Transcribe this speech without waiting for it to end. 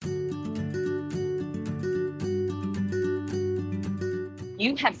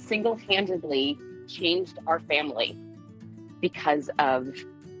You have single-handedly changed our family because of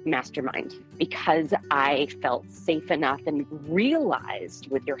Mastermind, because I felt safe enough and realized,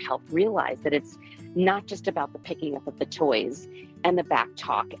 with your help, that it's not just about the picking up of the toys and the back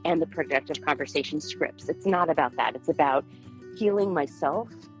talk and the productive conversation scripts. It's not about that. It's about healing myself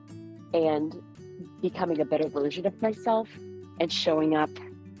and becoming a better version of myself and showing up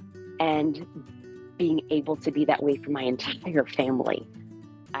and being able to be that way for my entire family.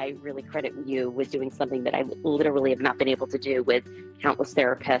 I really credit you with doing something that I literally have not been able to do with countless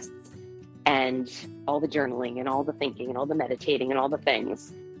therapists and all the journaling and all the thinking and all the meditating and all the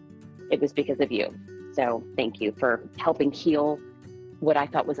things. It was because of you. So thank you for helping heal what I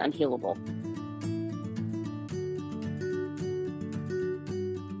thought was unhealable.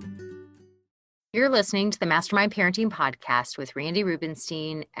 You're listening to the Mastermind Parenting Podcast with Randy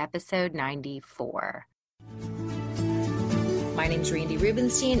Rubenstein, episode 94. My name is Randy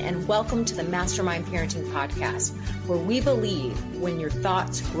Rubenstein, and welcome to the Mastermind Parenting Podcast, where we believe when your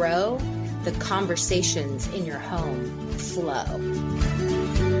thoughts grow, the conversations in your home flow.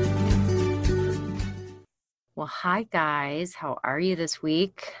 Well, hi guys. How are you this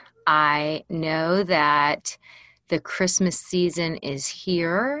week? I know that the Christmas season is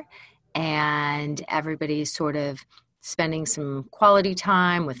here and everybody's sort of spending some quality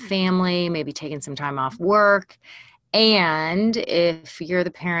time with family, maybe taking some time off work. And if you're the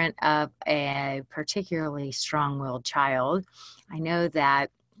parent of a particularly strong-willed child, I know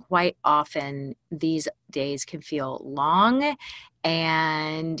that quite often these days can feel long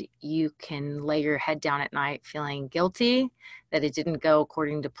and you can lay your head down at night feeling guilty that it didn't go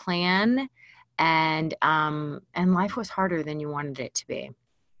according to plan, and life was harder than you wanted it to be.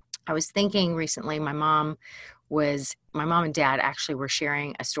 I was thinking recently, my mom and dad actually were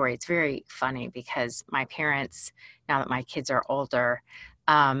sharing a story. It's very funny because my parents, now that my kids are older,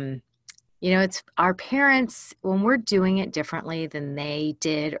 it's our parents, when we're doing it differently than they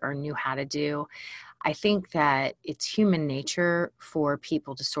did or knew how to do, I think that it's human nature for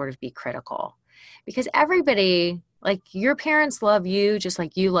people to sort of be critical, because everybody, like, your parents love you just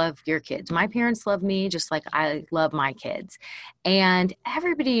like you love your kids. My parents love me just like I love my kids. And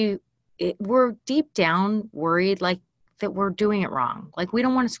everybody, we're deep down worried like that we're doing it wrong. Like, we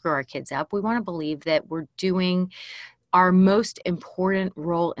don't want to screw our kids up. We want to believe that we're doing our most important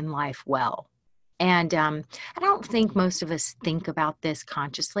role in life well. And I don't think most of us think about this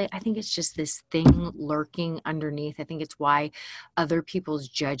consciously. I think it's just this thing lurking underneath. I think it's why other people's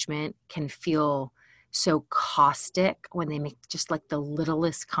judgment can feel so caustic when they make just like the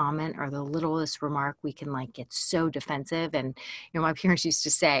littlest comment or the littlest remark. We can like get so defensive. And my parents used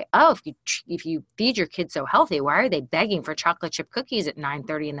to say, "Oh, if you feed your kids so healthy, why are they begging for chocolate chip cookies at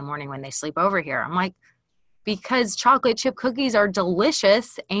 9:30 in the morning when they sleep over here?" I'm like, because chocolate chip cookies are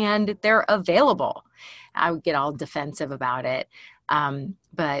delicious and they're available. I would get all defensive about it.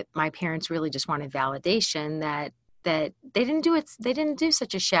 But my parents really just wanted validation that they didn't do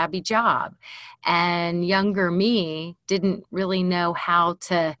such a shabby job. And younger me didn't really know how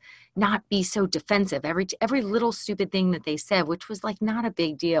to not be so defensive. Every little stupid thing that they said, which was like not a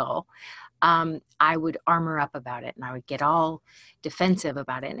big deal, I would armor up about it and I would get all defensive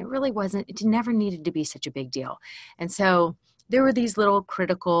about it. And it never needed to be such a big deal. And so there were these little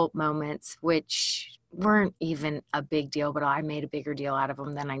critical moments, which weren't even a big deal, but I made a bigger deal out of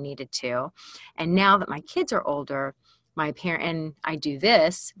them than I needed to. And now that my kids are older, and I do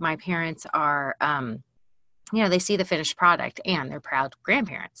this, my parents are, they see the finished product and they're proud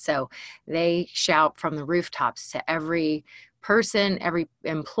grandparents. So they shout from the rooftops to every person, every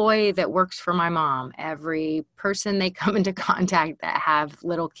employee that works for my mom, every person they come into contact that have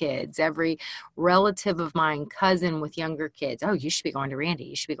little kids, every relative of mine, cousin with younger kids. "Oh, you should be going to Randy.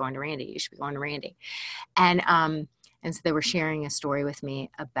 You should be going to Randy. You should be going to Randy." And so they were sharing a story with me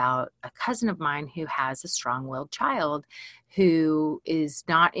about a cousin of mine who has a strong-willed child who is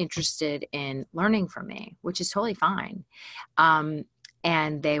not interested in learning from me, which is totally fine.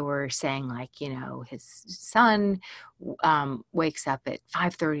 And they were saying, like, his son wakes up at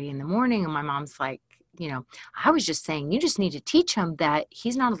 5:30 in the morning. And my mom's like, "I was just saying, you just need to teach him that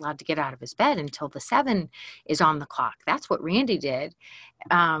he's not allowed to get out of his bed until the 7 is on the clock. That's what Randy did."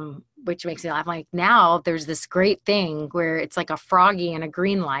 Which makes me laugh. Like, now there's this great thing where it's like a froggy and a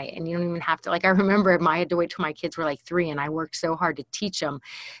green light, and you don't even have to, like, I remember I had to wait till my kids were like 3 and I worked so hard to teach them,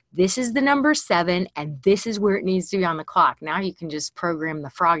 this is the number 7 and this is where it needs to be on the clock. Now you can just program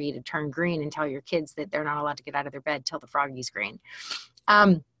the froggy to turn green and tell your kids that they're not allowed to get out of their bed till the froggy's green.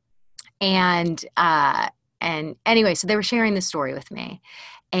 And anyway, so they were sharing this story with me,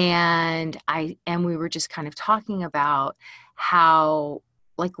 and we were just kind of talking about how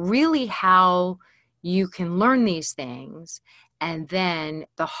like really how you can learn these things. And then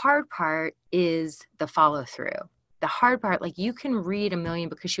the hard part is the follow through. The hard part, like you can read a million,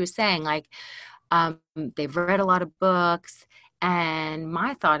 because she was saying like, they've read a lot of books. And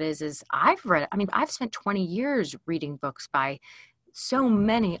my thought is I've spent 20 years reading books by so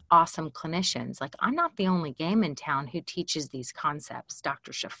many awesome clinicians. Like I'm not the only game in town who teaches these concepts.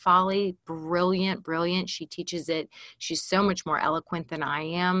 Dr. Shafali, brilliant. She teaches it. She's so much more eloquent than I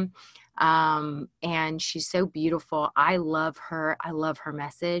am. And she's so beautiful. I love her. I love her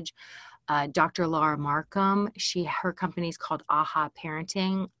message. Dr. Laura Markham, her company is called AHA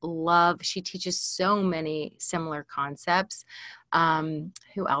Parenting. She teaches so many similar concepts.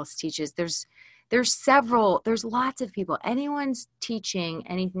 Who else teaches? There's lots of people. Anyone's teaching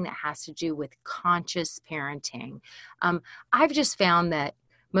anything that has to do with conscious parenting. I've just found that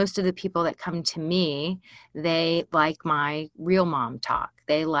most of the people that come to me, they like my real mom talk.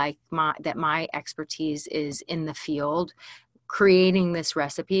 They like that my expertise is in the field, creating this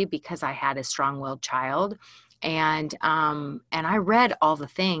recipe because I had a strong-willed child. And I read all the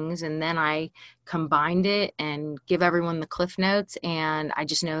things, and then I combined it and give everyone the cliff notes. And I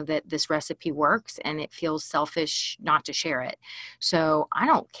just know that this recipe works, and it feels selfish not to share it. So I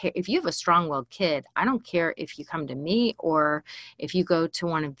don't care if you have a strong-willed kid. I don't care if you come to me or if you go to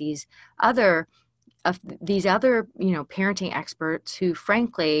one of these other, parenting experts who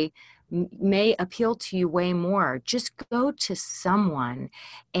frankly may appeal to you way more. Just go to someone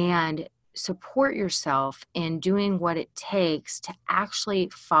and support yourself in doing what it takes to actually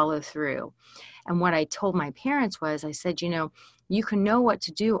follow through. And what I told my parents was, I said, you can know what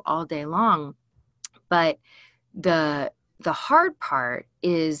to do all day long, but the hard part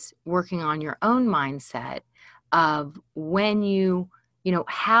is working on your own mindset of when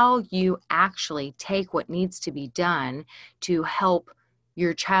how you actually take what needs to be done to help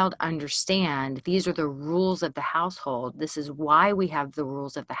your child understand these are the rules of the household. This is why we have the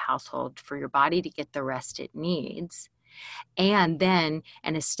rules of the household, for your body to get the rest it needs. And then,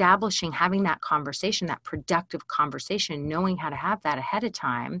 having that conversation, that productive conversation, knowing how to have that ahead of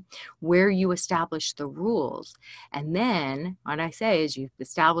time, where you establish the rules. And then what I say is you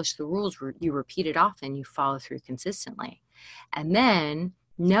establish the rules, you repeat it often, you follow through consistently. And then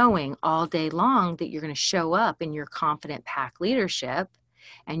knowing all day long that you're going to show up in your confident pack leadership,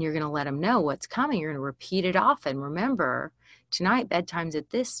 and you're going to let them know what's coming. You're going to repeat it often. Remember, tonight, bedtime's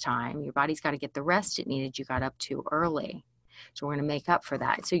at this time. Your body's got to get the rest it needed. You got up too early. So we're going to make up for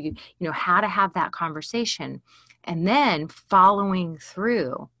that. So you know how to have that conversation. And then following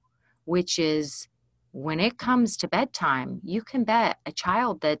through, which is when it comes to bedtime, you can bet a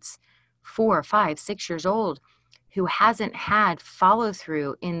child that's 4, 5, 6 years old who hasn't had follow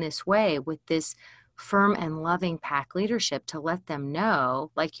through in this way with this firm and loving pack leadership to let them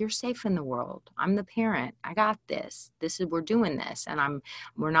know, like, you're safe in the world. I'm the parent. I got this. We're doing this, and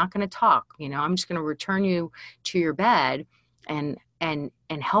we're not going to talk. I'm just going to return you to your bed and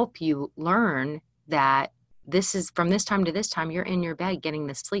help you learn that this is from this time to this time, you're in your bed getting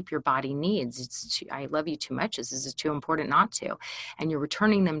the sleep your body needs. I love you too much. This is too important not to. And you're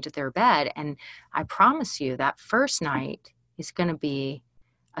returning them to their bed. And I promise you that first night is going to be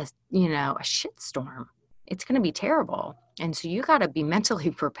a shitstorm. It's going to be terrible. And so you got to be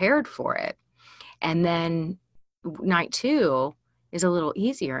mentally prepared for it. And then night 2 is a little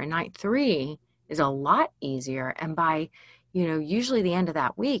easier, and night 3 is a lot easier. And by, usually the end of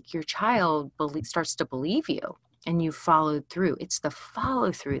that week, your child starts to believe you, and you followed through. It's the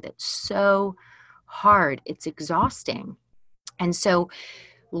follow through that's so hard. It's exhausting. And so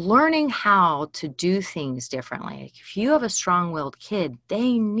learning how to do things differently. If you have a strong-willed kid,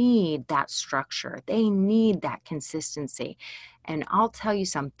 they need that structure. They need that consistency. And I'll tell you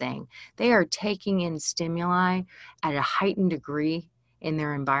something, they are taking in stimuli at a heightened degree in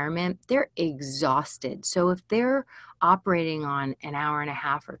their environment. They're exhausted. So if they're operating on an hour and a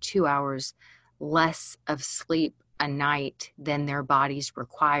half or 2 hours less of sleep a night than their bodies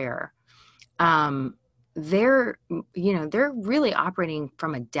require, they're really operating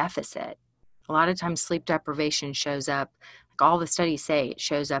from a deficit. A lot of times sleep deprivation shows up, like all the studies say, it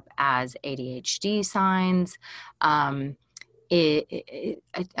shows up as ADHD signs.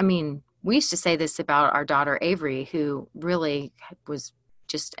 We used to say this about our daughter Avery, who really was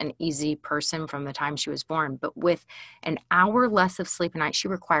just an easy person from the time she was born. But with an hour less of sleep a night, she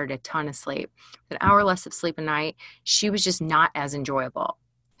required a ton of sleep. With an hour less of sleep a night, she was just not as enjoyable.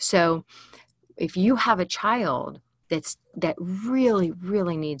 So if you have a child that really,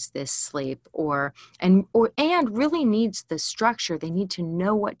 really needs this sleep and really needs the structure, they need to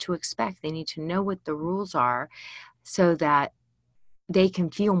know what to expect. They need to know what the rules are so that they can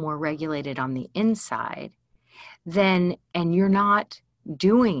feel more regulated on the inside, then, and you're not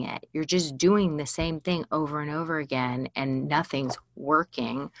doing it, you're just doing the same thing over and over again and nothing's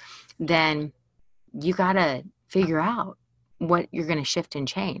working, then you got to figure out what you're going to shift and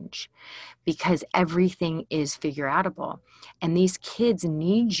change, because everything is figure outable and these kids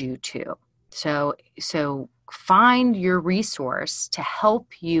need you to. So find your resource to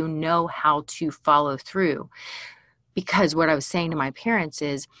help you know how to follow through. Because what I was saying to my parents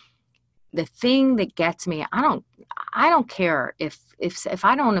is, the thing that gets me, I don't care if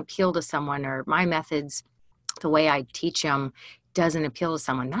I don't appeal to someone, or my methods, the way I teach them doesn't appeal to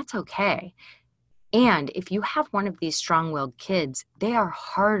someone, that's okay. And if you have one of these strong-willed kids, they are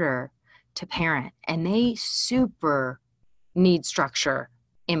harder to parent and they super need structure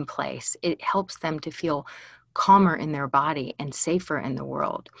in place. It helps them to feel calmer in their body and safer in the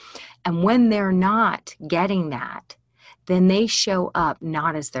world. And when they're not getting that, then they show up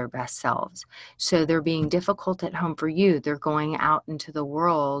not as their best selves. So they're being difficult at home for you. They're going out into the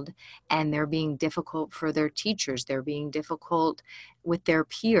world and they're being difficult for their teachers. They're being difficult with their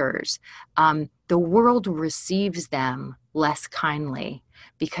peers. The world receives them less kindly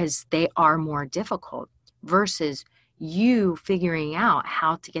because they are more difficult, versus you figuring out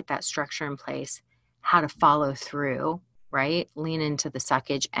how to get that structure in place, how to follow through, right? Lean into the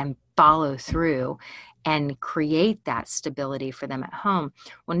suckage and follow through and create that stability for them at home.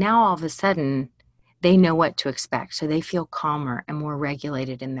 Well, now all of a sudden they know what to expect. So they feel calmer and more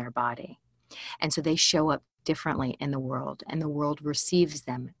regulated in their body. And so they show up differently in the world and the world receives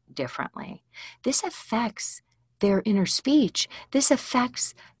them differently. This affects their inner speech. This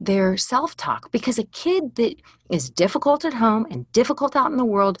affects their self-talk, because a kid that is difficult at home and difficult out in the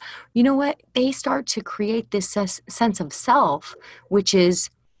world, you know what? They start to create this sense of self, which is,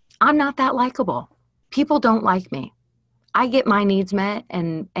 I'm not that likable. People don't like me. I get my needs met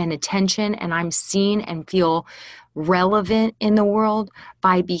and attention, and I'm seen and feel relevant in the world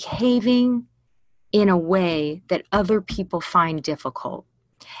by behaving in a way that other people find difficult.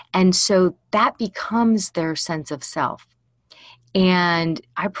 And so that becomes their sense of self. And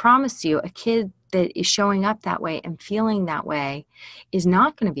I promise you, a kid that is showing up that way and feeling that way is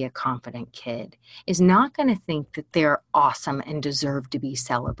not going to be a confident kid, is not going to think that they're awesome and deserve to be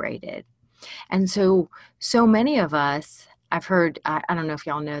celebrated. And so many of us, I've heard, I don't know if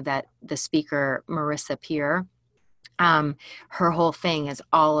y'all know that the speaker, Marissa Peer, her whole thing is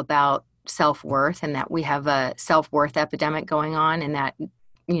all about self-worth, and that we have a self-worth epidemic going on, and that,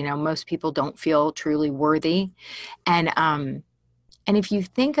 you know, most people don't feel truly worthy. And if you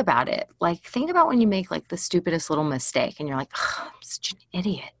think about it, like, think about when you make like the stupidest little mistake and you're like, oh, I'm such an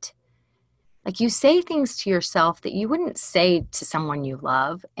idiot. Like, you say things to yourself that you wouldn't say to someone you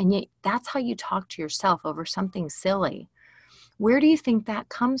love, and yet that's how you talk to yourself over something silly. Where do you think that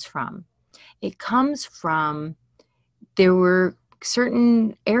comes from? It comes from, there were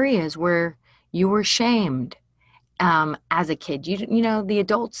certain areas where you were shamed as a kid. You know, the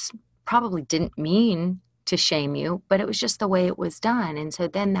adults probably didn't mean to shame you, but it was just the way it was done. And so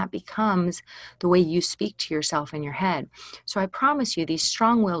then that becomes the way you speak to yourself in your head. So I promise you, these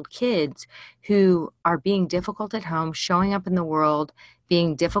strong-willed kids who are being difficult at home, showing up in the world,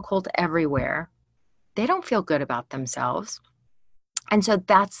 being difficult everywhere, they don't feel good about themselves. And so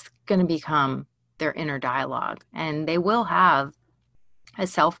that's going to become their inner dialogue. And they will have a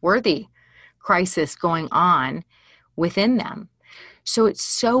self-worthy crisis going on within them. So it's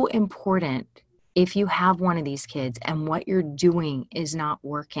so important, if you have one of these kids and what you're doing is not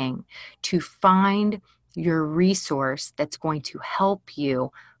working, to find your resource that's going to help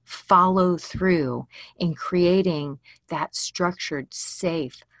you follow through in creating that structured,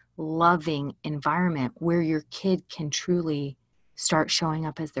 safe, loving environment where your kid can truly start showing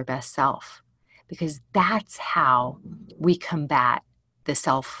up as their best self. Because that's how we combat the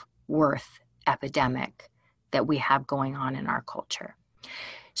self-worth epidemic that we have going on in our culture.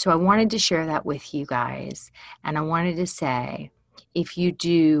 So I wanted to share that with you guys. And I wanted to say, if you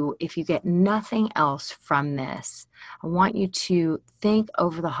get nothing else from this, I want you to think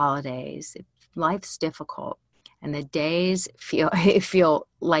over the holidays. If life's difficult and the days feel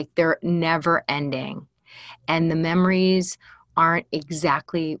like they're never ending, and the memories aren't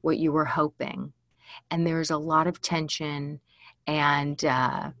exactly what you were hoping, and there's a lot of tension, and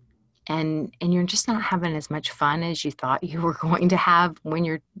you're just not having as much fun as you thought you were going to have when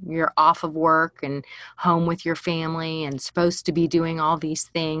you're off of work and home with your family and supposed to be doing all these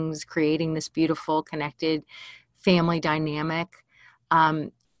things, creating this beautiful connected family dynamic.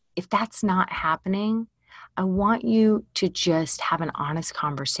 If that's not happening, I want you to just have an honest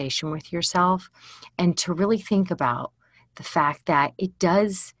conversation with yourself and to really think about the fact that it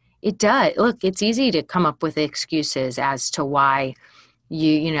does. Look, it's easy to come up with excuses as to why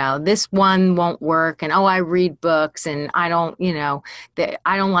this one won't work, and I read books and I don't,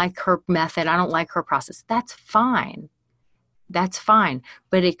 I don't like her method. I don't like her process. That's fine. That's fine.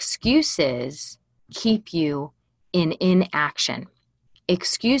 But excuses keep you in inaction.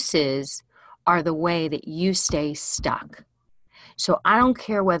 Excuses are the way that you stay stuck. So I don't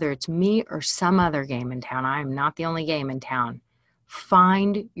care whether it's me or some other game in town. I'm not the only game in town.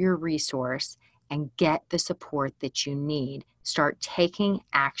 Find your resource and get the support that you need. Start taking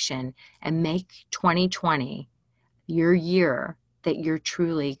action and make 2020 your year that you're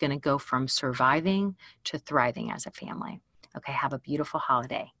truly going to go from surviving to thriving as a family. Okay, have a beautiful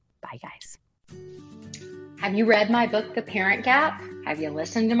holiday. Bye, guys. Have you read my book, The Parent Gap? Have you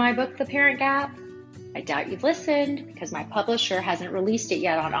listened to my book, The Parent Gap? I doubt you've listened because my publisher hasn't released it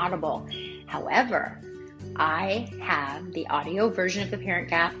yet on Audible. However, I have the audio version of The Parent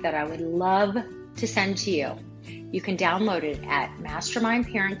Gap that I would love to send to you. You can download it at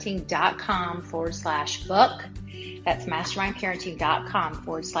mastermindparenting.com/book. That's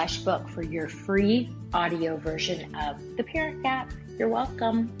mastermindparenting.com/book for your free audio version of The Parent Gap. You're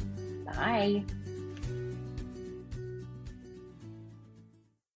welcome. Bye.